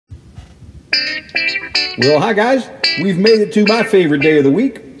Well, hi guys. We've made it to my favorite day of the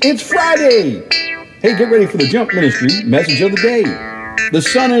week. It's Friday. Hey, get ready for the Jump Ministry message of the day. The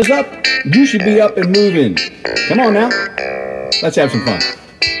sun is up. You should be up and moving. Come on now. Let's have some fun.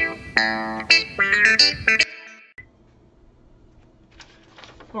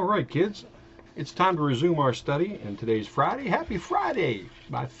 All right, kids. It's time to resume our study, and today's Friday. Happy Friday,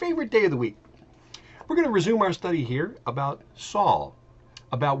 my favorite day of the week. We're going to resume our study here about Saul,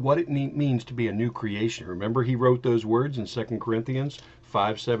 about what it means to be a new creation. Remember, he wrote those words in 2 Corinthians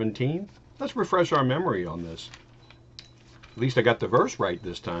 5:17. Let's refresh our memory on this. At least I got the verse right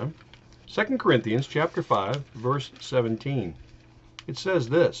this time. 2 Corinthians chapter 5, verse 17. It says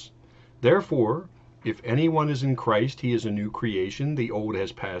this, "Therefore, if anyone is in Christ, he is a new creation. The old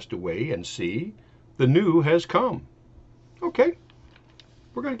has passed away, and see, the new has come." Okay,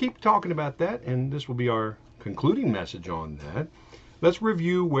 we're going to keep talking about that, and this will be our concluding message on that. Let's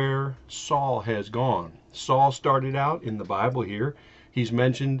review where Saul has gone. Saul started out in the Bible here. He's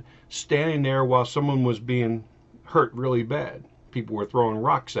mentioned standing there while someone was being hurt really bad. People were throwing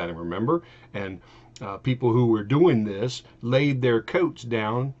rocks at him, remember? And people who were doing this laid their coats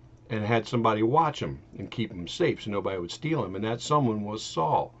down and had somebody watch them and keep them safe so nobody would steal them. And that someone was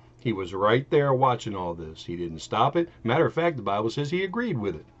Saul. He was right there watching all this. He didn't stop it. Matter of fact, the Bible says he agreed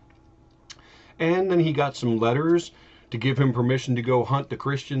with it. And then he got some letters to give him permission to go hunt the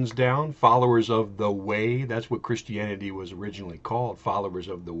Christians down, followers of the way. That's what Christianity was originally called, followers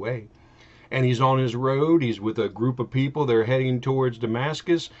of the way. And he's on his road. He's with a group of people. They're heading towards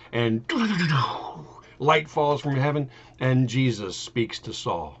Damascus, and light falls from heaven, and Jesus speaks to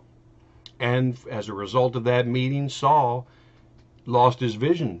Saul. And as a result of that meeting, Saul lost his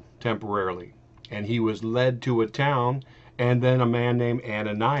vision temporarily, and he was led to a town, and then a man named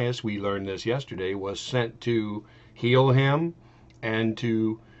Ananias, we learned this yesterday, was sent to heal him and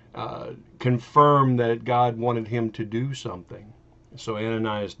to confirm that God wanted him to do something. So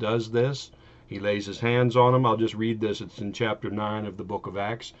Ananias does this. He lays his hands on him. I'll just read this. It's in chapter 9 of the book of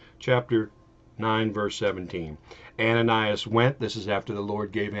Acts, chapter 9, verse 17. Ananias went, this is after the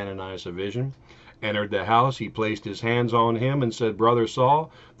Lord gave Ananias a vision, entered the house. He placed his hands on him and said, "Brother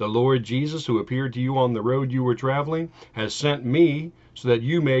Saul, the Lord Jesus, who appeared to you on the road you were traveling, has sent me so that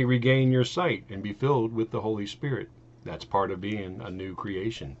you may regain your sight and be filled with the Holy Spirit." That's part of being a new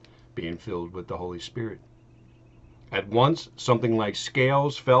creation, being filled with the Holy Spirit. At once, something like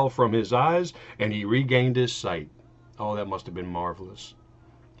scales fell from his eyes, and he regained his sight. Oh, that must have been marvelous.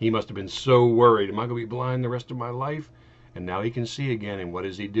 He must have been so worried. Am I going to be blind the rest of my life? And now he can see again. And what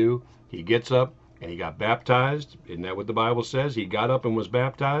does he do? He gets up and he got baptized. Isn't that what the Bible says? He got up and was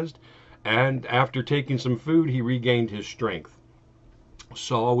baptized. And after taking some food, he regained his strength.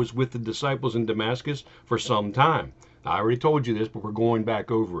 Saul was with the disciples in Damascus for some time. I already told you this, but we're going back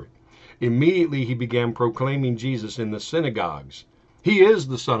over it. Immediately he began proclaiming Jesus in the synagogues. He is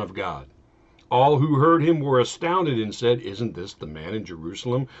the Son of God. All who heard him were astounded and said, "Isn't this the man in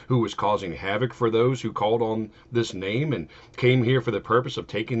Jerusalem who was causing havoc for those who called on this name and came here for the purpose of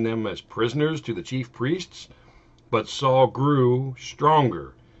taking them as prisoners to the chief priests?" But Saul grew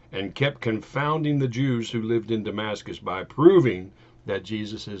stronger and kept confounding the Jews who lived in Damascus by proving that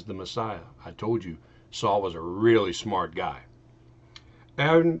Jesus is the Messiah. I told you, Saul was a really smart guy.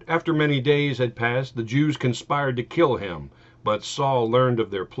 And after many days had passed, the Jews conspired to kill him, but Saul learned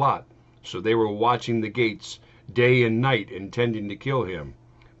of their plot. So they were watching the gates day and night, intending to kill him.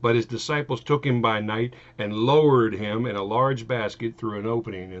 But his disciples took him by night and lowered him in a large basket through an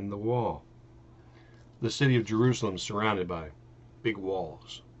opening in the wall. The city of Jerusalem is surrounded by big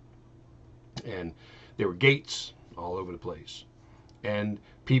walls. And there were gates all over the place. And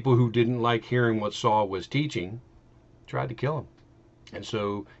people who didn't like hearing what Saul was teaching tried to kill him. And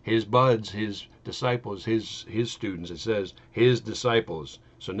so his buds, his disciples, his students, it says his disciples.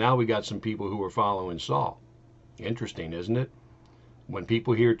 So now we got some people who are following Saul. Interesting, isn't it? When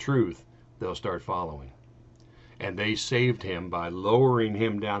people hear truth, they'll start following. And they saved him by lowering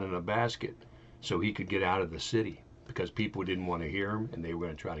him down in a basket so he could get out of the city, because people didn't want to hear him and they were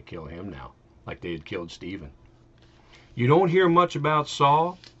going to try to kill him now, like they had killed Stephen. You don't hear much about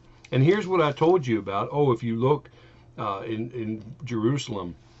Saul. And here's what I told you about. Oh, if you look in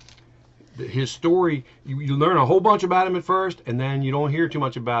Jerusalem, his story, you learn a whole bunch about him at first, and then you don't hear too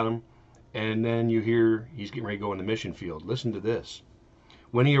much about him, and then you hear he's getting ready to go in the mission field. Listen to this.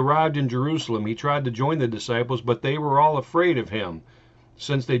 When he arrived in Jerusalem, he tried to join the disciples, but they were all afraid of him,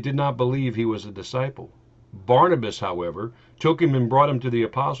 since they did not believe he was a disciple. Barnabas, however, took him and brought him to the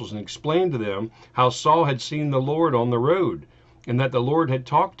apostles and explained to them how Saul had seen the Lord on the road, and that the Lord had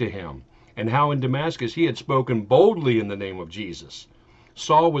talked to him, and how in Damascus he had spoken boldly in the name of Jesus.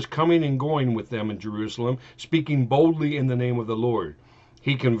 Saul was coming and going with them in Jerusalem, speaking boldly in the name of the Lord.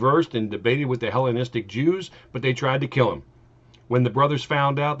 He conversed and debated with the Hellenistic Jews, but they tried to kill him. When the brothers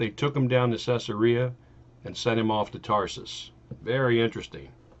found out, they took him down to Caesarea and sent him off to Tarsus. Very interesting.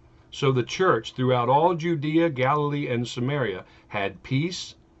 So the church throughout all Judea, Galilee, and Samaria had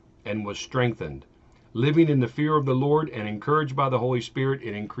peace and was strengthened. Living in the fear of the Lord and encouraged by the Holy Spirit,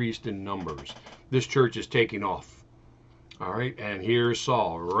 it increased in numbers. This church is taking off. All right, and here's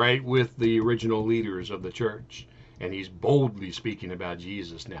Saul, right with the original leaders of the church. And he's boldly speaking about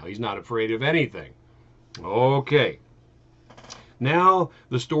Jesus now. He's not afraid of anything. Okay. Now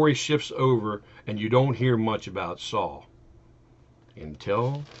the story shifts over, and you don't hear much about Saul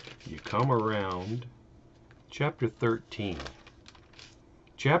until you come around chapter 13.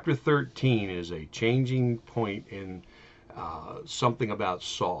 Chapter 13 is a changing point in something about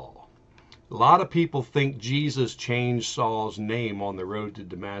Saul. A lot of people think Jesus changed Saul's name on the road to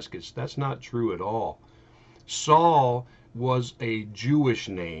Damascus. That's not true at all. Saul was a Jewish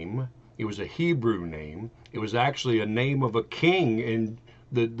name. It was a Hebrew name. It was actually a name of a king, in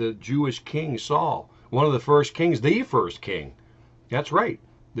the Jewish king Saul. One of the first kings, the first king. That's right.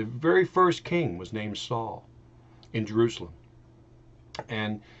 The very first king was named Saul in Jerusalem.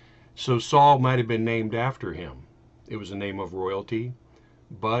 And so Saul might have been named after him. It was a name of royalty.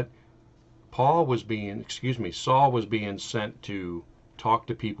 But Saul was being sent to talk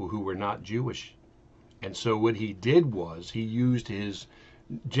to people who were not Jewish. And so what he did was he used his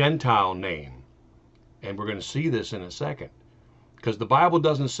Gentile name. And we're going to see this in a second. Because the Bible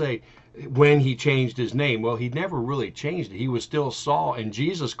doesn't say when he changed his name. Well, he never really changed it. He was still Saul, and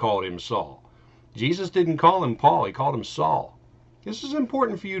Jesus called him Saul. Jesus didn't call him Paul. He called him Saul. This is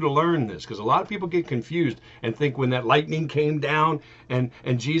important for you to learn this, because a lot of people get confused and think when that lightning came down and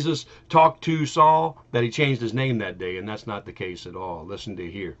Jesus talked to Saul that he changed his name that day, and that's not the case at all. Listen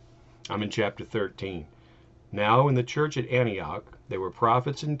to here. I'm in chapter 13. Now in the church at Antioch, there were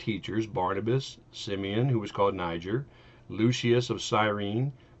prophets and teachers, Barnabas, Simeon, who was called Niger, Lucius of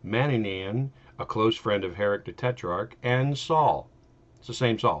Cyrene, Manaen, a close friend of Herod the Tetrarch, and Saul. It's the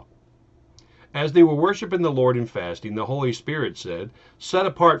same Saul. As they were worshiping the Lord and fasting, the Holy Spirit said, "Set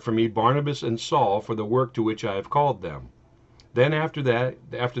apart for me Barnabas and Saul for the work to which I have called them." Then after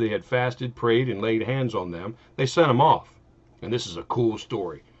they had fasted, prayed, and laid hands on them, they sent them off. And this is a cool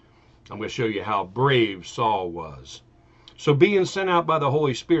story. I'm going to show you how brave Saul was. So being sent out by the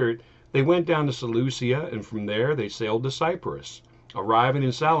Holy Spirit, they went down to Seleucia, and from there they sailed to Cyprus. Arriving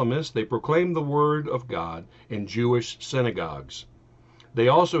in Salamis, they proclaimed the word of God in Jewish synagogues. They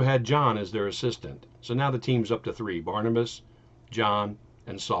also had John as their assistant. So now the team's up to 3, Barnabas, John,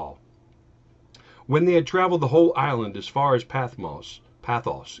 and Saul. When they had traveled the whole island as far as Paphos,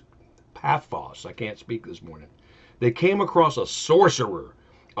 I can't speak this morning, they came across a sorcerer,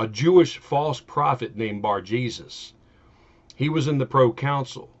 a Jewish false prophet named Bar-Jesus. He was in the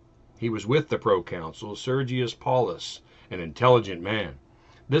proconsul. He was with the proconsul, Sergius Paulus, an intelligent man.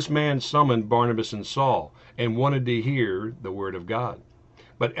 This man summoned Barnabas and Saul and wanted to hear the word of God.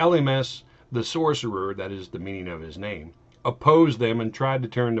 But Elymas, the sorcerer, that is the meaning of his name, opposed them and tried to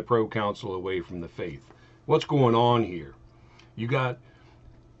turn the proconsul away from the faith. What's going on here? You got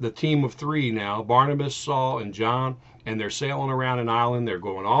the team of 3 now, Barnabas, Saul, and John, and they're sailing around an island. They're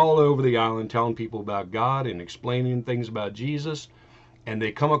going all over the island telling people about God and explaining things about Jesus. And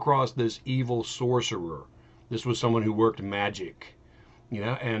they come across this evil sorcerer. This was someone who worked magic,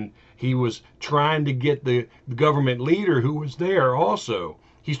 and he was trying to get the government leader who was there also.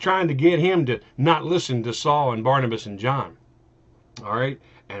 He's trying to get him to not listen to Saul and Barnabas and John. All right,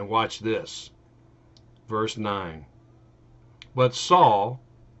 and watch this. Verse 9. But Saul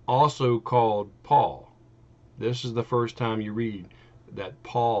also called Paul. This is the first time you read that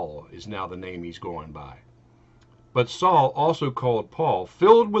Paul is now the name he's going by. But Saul also called Paul,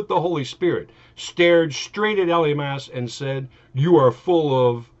 filled with the Holy Spirit, stared straight at Elymas and said, "You are full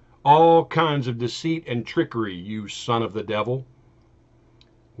of all kinds of deceit and trickery, you son of the devil.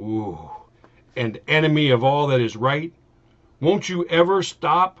 Ooh, and enemy of all that is right. Won't you ever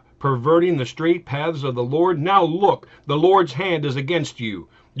stop perverting the straight paths of the Lord? Now look, the Lord's hand is against you.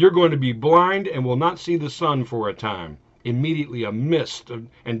 You're going to be blind and will not see the sun for a time." Immediately a mist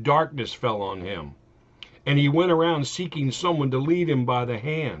and darkness fell on him, and he went around seeking someone to lead him by the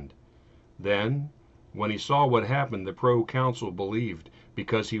hand. Then, when he saw what happened, the proconsul believed,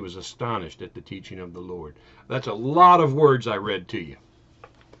 because he was astonished at the teaching of the Lord. That's a lot of words I read to you.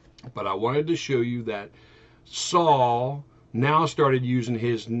 But I wanted to show you that Saul now started using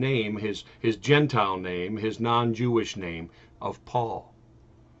his name, his Gentile name, his non-Jewish name of Paul.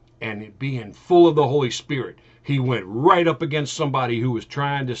 And being full of the Holy Spirit, he went right up against somebody who was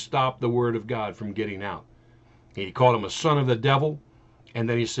trying to stop the word of God from getting out. He called him a son of the devil, and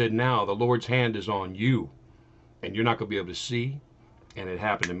then he said, now the Lord's hand is on you, and you're not going to be able to see. And it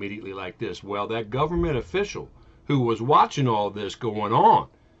happened immediately like this. Well, that government official who was watching all this going on,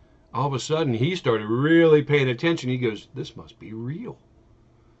 all of a sudden he started really paying attention. He goes, this must be real.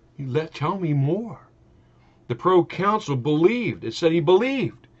 Tell me more. The proconsul believed. It said he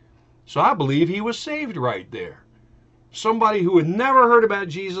believed. So I believe he was saved right there. Somebody who had never heard about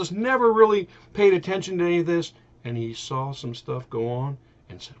Jesus, never really paid attention to any of this, and he saw some stuff go on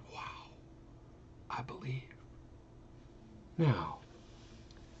and said, wow, I believe. Now,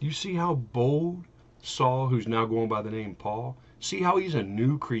 do you see how bold Saul, who's now going by the name Paul, see how he's a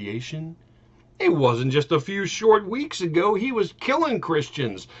new creation? It wasn't just a few short weeks ago. He was killing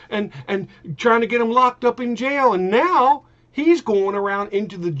Christians and trying to get them locked up in jail. And now he's going around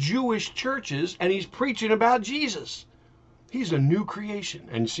into the Jewish churches and he's preaching about Jesus. He's a new creation.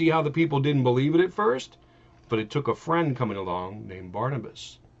 And see how the people didn't believe it at first? But it took a friend coming along named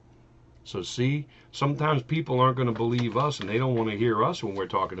Barnabas. So see, sometimes people aren't going to believe us and they don't want to hear us when we're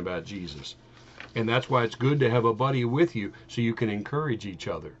talking about Jesus. And that's why it's good to have a buddy with you so you can encourage each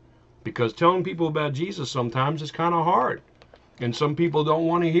other. Because telling people about Jesus sometimes is kind of hard. And some people don't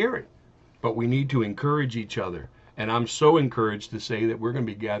want to hear it. But we need to encourage each other. And I'm so encouraged to say that we're going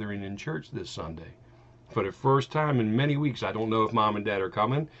to be gathering in church this Sunday. For the first time in many weeks. I don't know if Mom and Dad are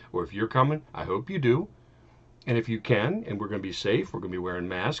coming or if you're coming. I hope you do. And if you can, and we're going to be safe, we're going to be wearing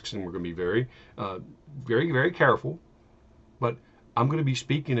masks, and we're going to be very, very careful. But I'm going to be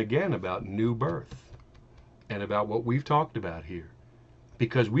speaking again about new birth and about what we've talked about here.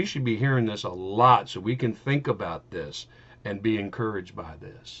 Because we should be hearing this a lot so we can think about this and be encouraged by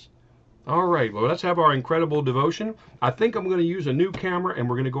this. All right, well, let's have our incredible devotion. I think I'm going to use a new camera, and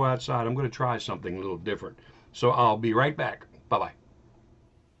we're going to go outside. I'm going to try something a little different. So I'll be right back. Bye-bye.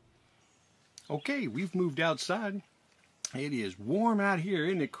 Okay, we've moved outside. It is warm out here,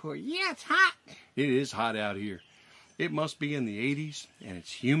 isn't it, Corey? Yeah, it's hot. It is hot out here. It must be in the 80s, and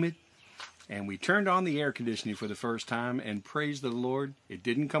it's humid. And we turned on the air conditioning for the first time, and praise the Lord, it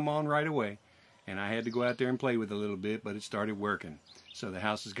didn't come on right away. And I had to go out there and play with it a little bit, but it started working. So the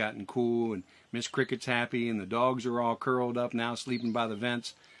house has gotten cool, and Miss Cricket's happy, and the dogs are all curled up now, sleeping by the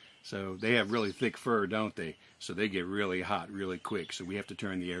vents. So they have really thick fur, don't they? So they get really hot really quick, so we have to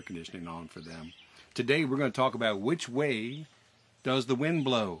turn the air conditioning on for them. Today we're going to talk about which way does the wind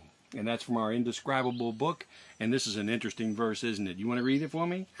blow? And that's from our indescribable book. And this is an interesting verse, isn't it? You want to read it for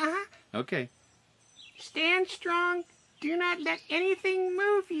me? Uh-huh. Okay. Stand strong. Do not let anything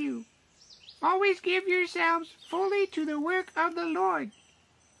move you. Always give yourselves fully to the work of the Lord.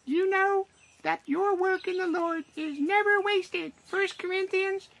 You know that your work in the Lord is never wasted. 1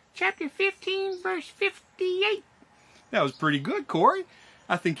 Corinthians chapter 15, verse 58. That was pretty good, Corey.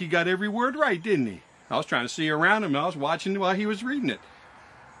 I think he got every word right, didn't he? I was trying to see around him. I was watching while he was reading it.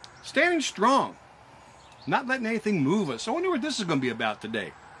 Standing strong. Not letting anything move us. I wonder what this is going to be about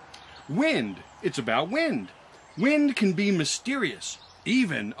today. Wind. It's about wind. Wind can be mysterious,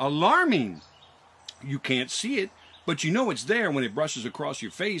 even alarming. You can't see it, but you know it's there when it brushes across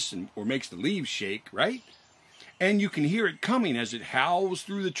your face or makes the leaves shake, right? And you can hear it coming as it howls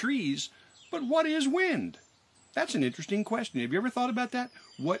through the trees. But what is wind? That's an interesting question. Have you ever thought about that?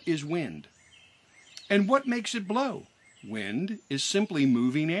 What is wind? And what makes it blow? Wind is simply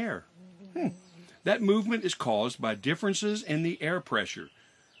moving air. That movement is caused by differences in the air pressure,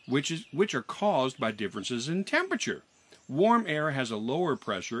 which are caused by differences in temperature. Warm air has a lower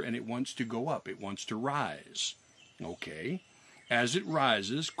pressure and it wants to go up. It wants to rise. Okay. As it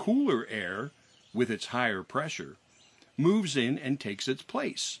rises, cooler air, with its higher pressure, moves in and takes its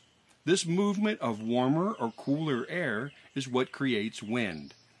place. This movement of warmer or cooler air is what creates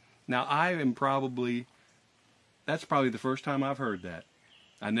wind. Now, that's probably the first time I've heard that.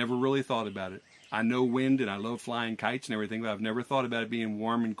 I never really thought about it. I know wind and I love flying kites and everything, but I've never thought about it being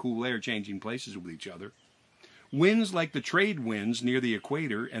warm and cool air changing places with each other. Winds like the trade winds near the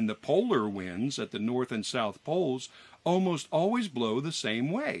equator and the polar winds at the north and south poles almost always blow the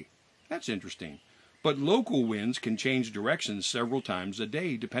same way. That's interesting. But local winds can change directions several times a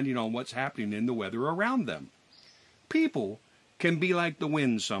day depending on what's happening in the weather around them. People can be like the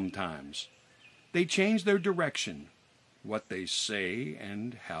wind sometimes. They change their direction, what they say,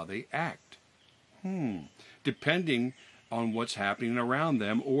 and how they act. Depending on what's happening around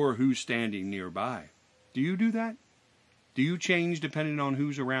them or who's standing nearby. Do you do that? Do you change depending on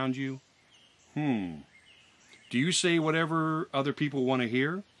who's around you? Do you say whatever other people want to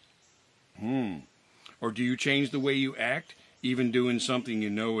hear? Or do you change the way you act, even doing something you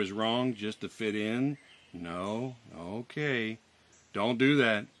know is wrong just to fit in No, okay. Don't do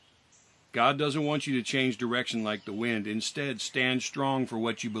that. God doesn't want you to change direction like the wind. Instead, stand strong for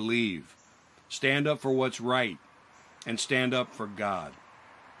what you believe. Stand up for what's right, and stand up for God.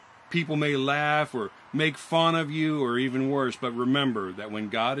 People may laugh or make fun of you, or even worse, but remember that when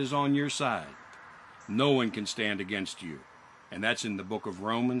God is on your side, no one can stand against you. And that's in the book of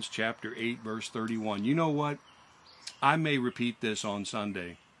Romans, chapter 8, verse 31. You know what? I may repeat this on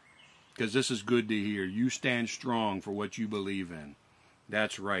Sunday, because this is good to hear. You stand strong for what you believe in.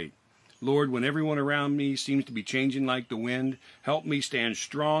 That's right. Lord, when everyone around me seems to be changing like the wind, help me stand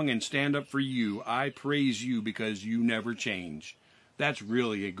strong and stand up for you. I praise you because you never change. That's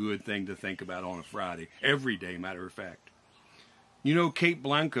really a good thing to think about on a Friday. Every day, matter of fact. You know Cape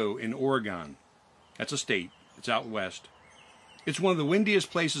Blanco in Oregon? That's a state. It's out west. It's one of the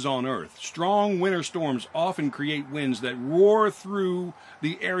windiest places on earth. Strong winter storms often create winds that roar through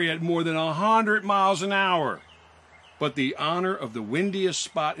the area at more than 100 miles an hour. But the honor of the windiest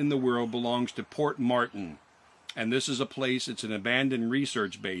spot in the world belongs to Port Martin. And this is a place, it's an abandoned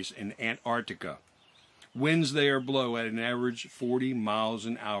research base in Antarctica. Winds there blow at an average 40 miles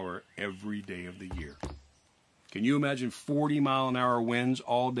an hour every day of the year. Can you imagine 40-mile-an-hour winds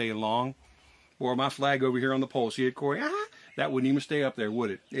all day long? Or my flag over here on the pole, see it, Corey? That wouldn't even stay up there,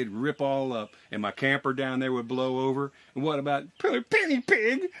 would it? It'd rip all up, and my camper down there would blow over. And what about Penny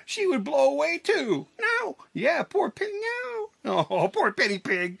Pig? She would blow away too. No, yeah, poor Penny. No, oh, poor Penny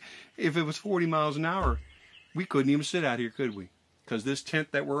Pig. If it was 40 miles an hour, we couldn't even sit out here, could we? Because this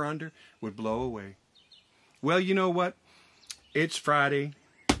tent that we're under would blow away. Well, you know what? It's Friday.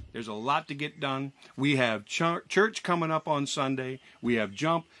 There's a lot to get done. We have church coming up on Sunday. We have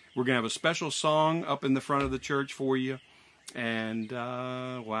Jump. We're going to have a special song up in the front of the church for you. And,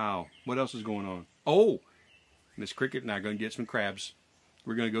 wow, what else is going on? Oh, Miss Cricket and I are going to get some crabs.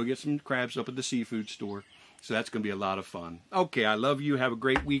 We're going to go get some crabs up at the seafood store. So that's going to be a lot of fun. Okay, I love you. Have a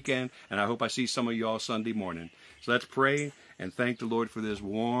great weekend. And I hope I see some of you all Sunday morning. So let's pray and thank the Lord for this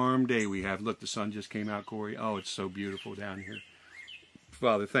warm day we have. Look, the sun just came out, Corey. Oh, it's so beautiful down here.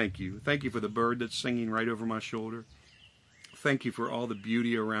 Father, thank you. Thank you for the bird that's singing right over my shoulder. Thank you for all the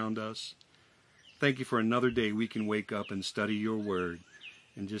beauty around us. Thank you for another day we can wake up and study your word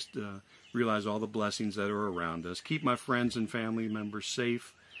and just realize all the blessings that are around us. Keep my friends and family members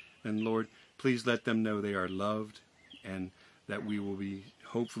safe. And Lord, please let them know they are loved and that we will be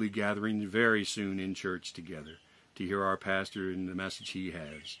hopefully gathering very soon in church together to hear our pastor and the message he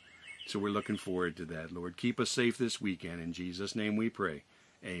has. So we're looking forward to that, Lord. Keep us safe this weekend. In Jesus' name we pray.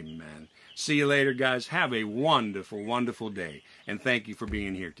 Amen. See you later, guys. Have a wonderful, wonderful day. And thank you for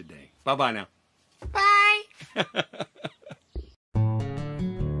being here today. Bye-bye now. Bye.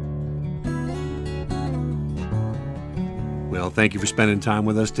 Well, thank you for spending time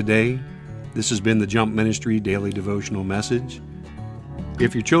with us today. This has been the Jump Ministry Daily Devotional Message.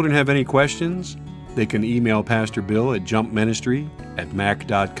 If your children have any questions, they can email Pastor Bill at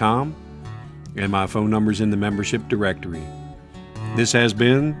jumpministry@mac.com, and my phone number's in the membership directory. This has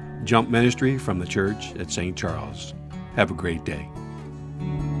been Jump Ministry from the Church at St. Charles. Have a great day.